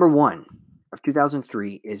 My number 1 of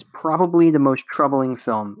 2003 is probably the most troubling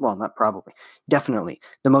film. Well, not probably, definitely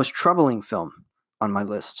the most troubling film on my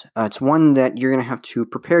list. It's one that you're going to have to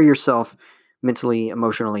prepare yourself mentally,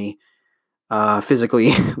 emotionally,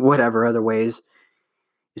 physically, whatever other ways.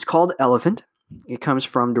 It's called Elephant. It comes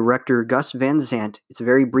from director Gus Van Sant. It's a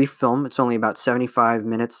very brief film. It's only about 75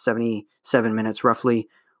 minutes, 77 minutes roughly,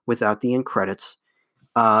 without the end credits.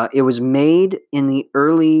 It was made in the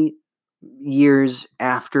early years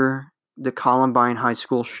after the Columbine High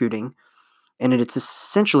School shooting, and it's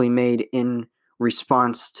essentially made in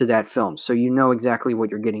response to that film. So you know exactly what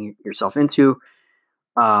you're getting yourself into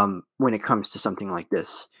when it comes to something like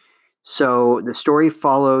this. So the story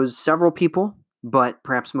follows several people, but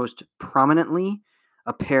perhaps most prominently,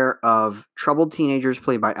 a pair of troubled teenagers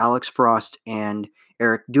played by Alex Frost and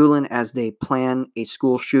Eric Doolin as they plan a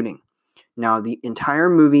school shooting. Now, the entire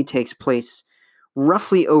movie takes place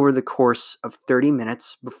roughly over the course of 30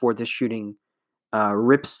 minutes before the shooting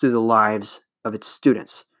rips through the lives of its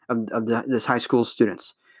students, this high school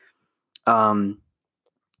students,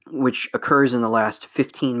 which occurs in the last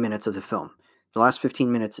 15 minutes of the film. The last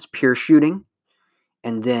 15 minutes is pure shooting,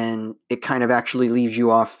 and then it kind of actually leaves you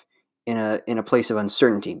off in a place of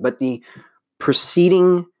uncertainty. But the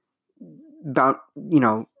preceding about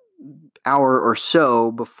hour or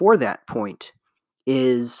so before that point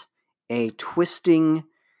is a twisting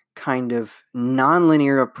kind of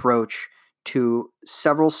nonlinear approach to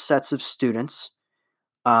several sets of students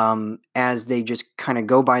as they just kind of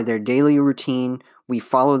go by their daily routine. We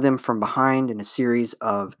follow them from behind in a series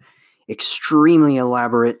of extremely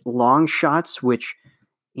elaborate long shots, which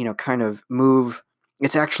kind of move.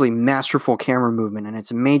 It's actually masterful camera movement, and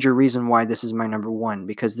it's a major reason why this is my number 1,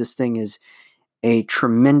 because this thing is a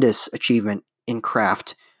tremendous achievement in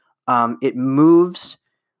craft. It moves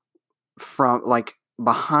from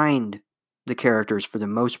behind the characters for the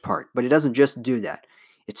most part, but it doesn't just do that.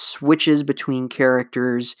 It switches between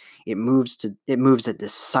characters. It moves at the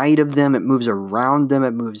side of them. It moves around them.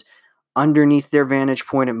 It moves underneath their vantage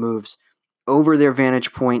point. It moves over their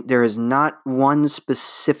vantage point. There is not one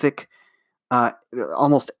specific,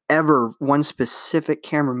 almost ever one specific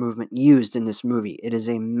camera movement used in this movie. It is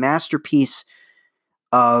a masterpiece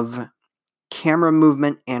of camera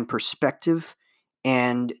movement and perspective.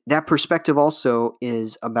 And that perspective also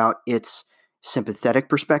is about its sympathetic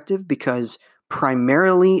perspective, because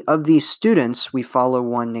primarily of these students, we follow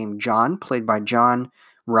one named John, played by John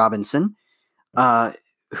Robinson,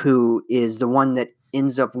 who is the one that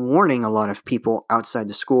ends up warning a lot of people outside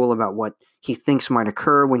the school about what he thinks might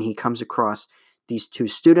occur when he comes across these 2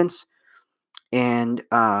 students. And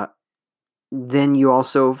then you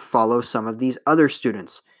also follow some of these other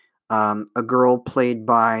students. A girl played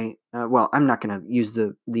by, I'm not going to use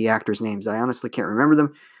the actors' names. I honestly can't remember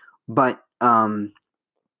them. But some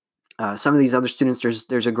of these other students,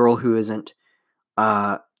 there's a girl who isn't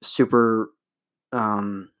super,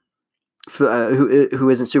 who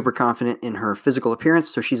isn't super confident in her physical appearance,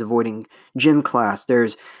 so she's avoiding gym class.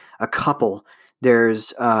 There's a couple.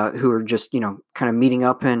 There's who are just kind of meeting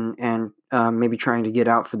up and maybe trying to get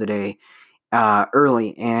out for the day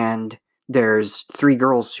early, and there's 3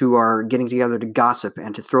 girls who are getting together to gossip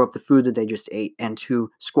and to throw up the food that they just ate and to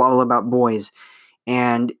squabble about boys.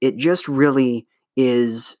 And it just really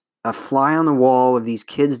is a fly on the wall of these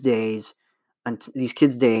kids' day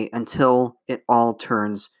until it all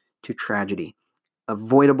turns to tragedy.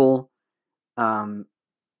 Avoidable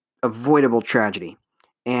tragedy.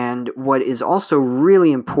 And what is also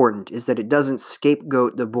really important is that it doesn't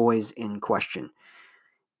scapegoat the boys in question.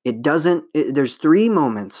 There's 3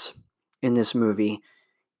 moments in this movie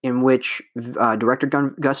in which director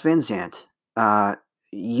Gus Van Sant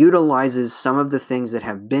utilizes some of the things that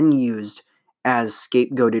have been used as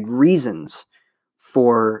scapegoated reasons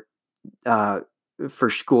for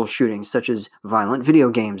school shootings, such as violent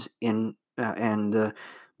video games and the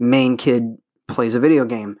main kid plays a video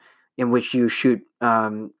game in which you shoot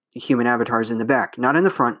human avatars in the back, not in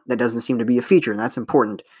the front. That doesn't seem to be a feature, and that's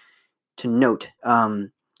important to note.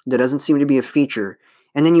 That doesn't seem to be a feature.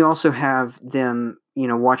 And then you also have them,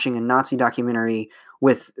 watching a Nazi documentary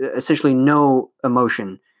with essentially no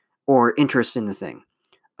emotion or interest in the thing.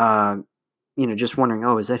 Just wondering,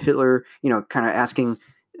 is that Hitler? Kind of asking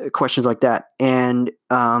questions like that. And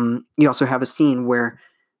you also have a scene where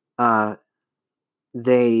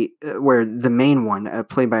where the main one,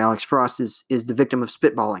 played by Alex Frost, is the victim of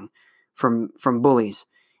spitballing from bullies.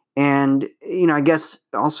 And I guess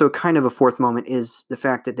also kind of a fourth moment is the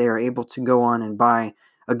fact that they are able to go on and buy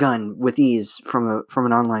a gun with ease from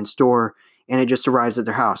an online store, and it just arrives at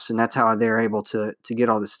their house, and that's how they're able to get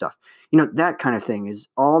all this stuff. That kind of thing is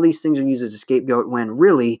all these things are used as a scapegoat when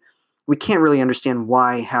really we can't really understand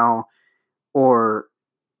why, how, or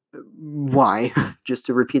why, just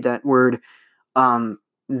to repeat that word,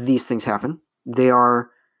 these things happen. There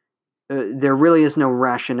really is no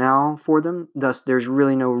rationale for them. Thus, there's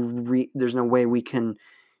really there's no way we can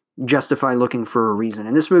justify looking for a reason.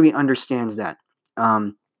 And this movie understands that.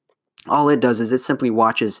 All it does is it simply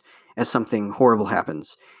watches as something horrible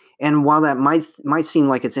happens. And while that might seem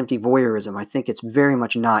like it's empty voyeurism, I think it's very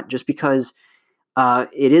much not, just because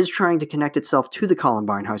it is trying to connect itself to the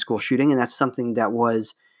Columbine High School shooting, and that's something that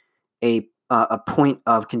was a point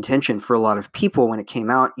of contention for a lot of people when it came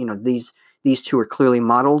out. These two are clearly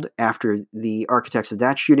modeled after the architects of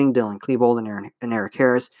that shooting, Dylan Klebold and Eric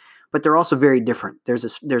Harris, but they're also very different.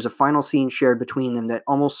 There's a final scene shared between them that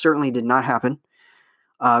almost certainly did not happen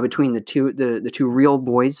between the two real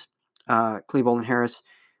boys, Klebold and Harris,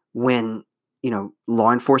 when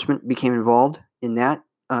law enforcement became involved in that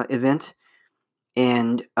event,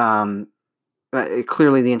 and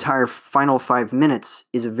clearly the entire final 5 minutes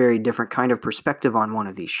is a very different kind of perspective on one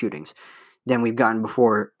of these shootings than we've gotten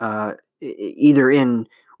before, either in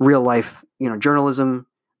real life, journalism,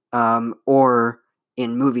 or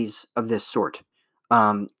in movies of this sort.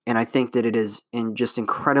 And I think that it is just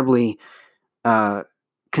incredibly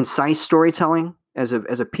concise storytelling as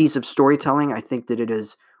a piece of storytelling. I think that it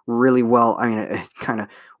is really well. I mean, it's kind of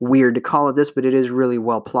weird to call it this, but it is really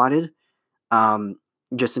well plotted.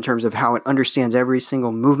 Just in terms of how it understands every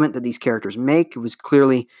single movement that these characters make. It was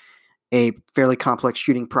clearly a fairly complex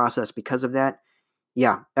shooting process because of that.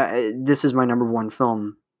 Yeah, this is my number one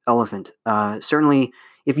film, Elephant. Certainly,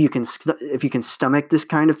 if you can stomach this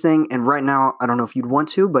kind of thing, and right now I don't know if you'd want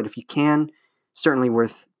to, but if you can, certainly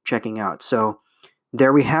worth checking out. So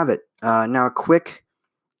there we have it. Now a quick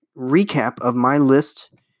recap of my list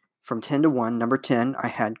from 10 to 1. Number 10, I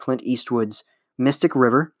had Clint Eastwood's Mystic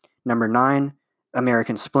River. Number 9,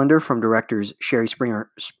 American Splendor from directors Sherry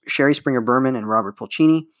Springer Berman and Robert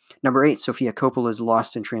Pulcini. Number 8, Sofia Coppola's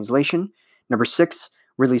Lost in Translation. Number 6,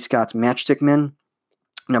 Ridley Scott's Matchstick Men.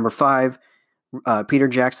 Number 5, Peter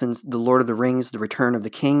Jackson's The Lord of the Rings, The Return of the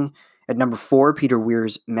King. At number 4, Peter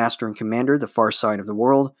Weir's Master and Commander, The Far Side of the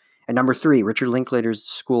World. At number 3, Richard Linklater's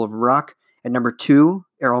School of Rock. At number 2,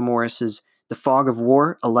 Errol Morris's The Fog of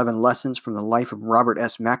War, 11 Lessons from the Life of Robert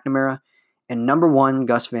S. McNamara. And number 1,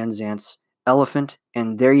 Gus Van Sant's Elephant.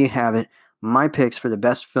 And there you have it, my picks for the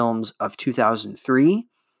best films of 2003.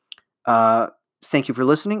 Thank you for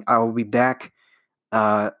listening. I will be back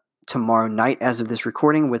tomorrow night as of this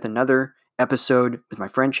recording with another episode with my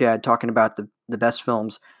friend Chad talking about the best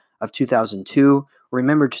films of 2002.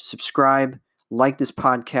 Remember to subscribe, like this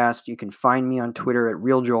podcast. You can find me on Twitter at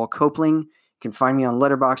RealJoelCopling. You can find me on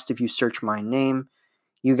Letterboxd if you search my name.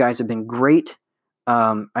 You guys have been great.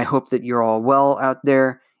 I hope that you're all well out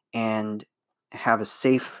there and have a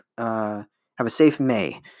safe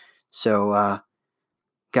May. So,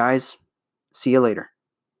 guys, see you later.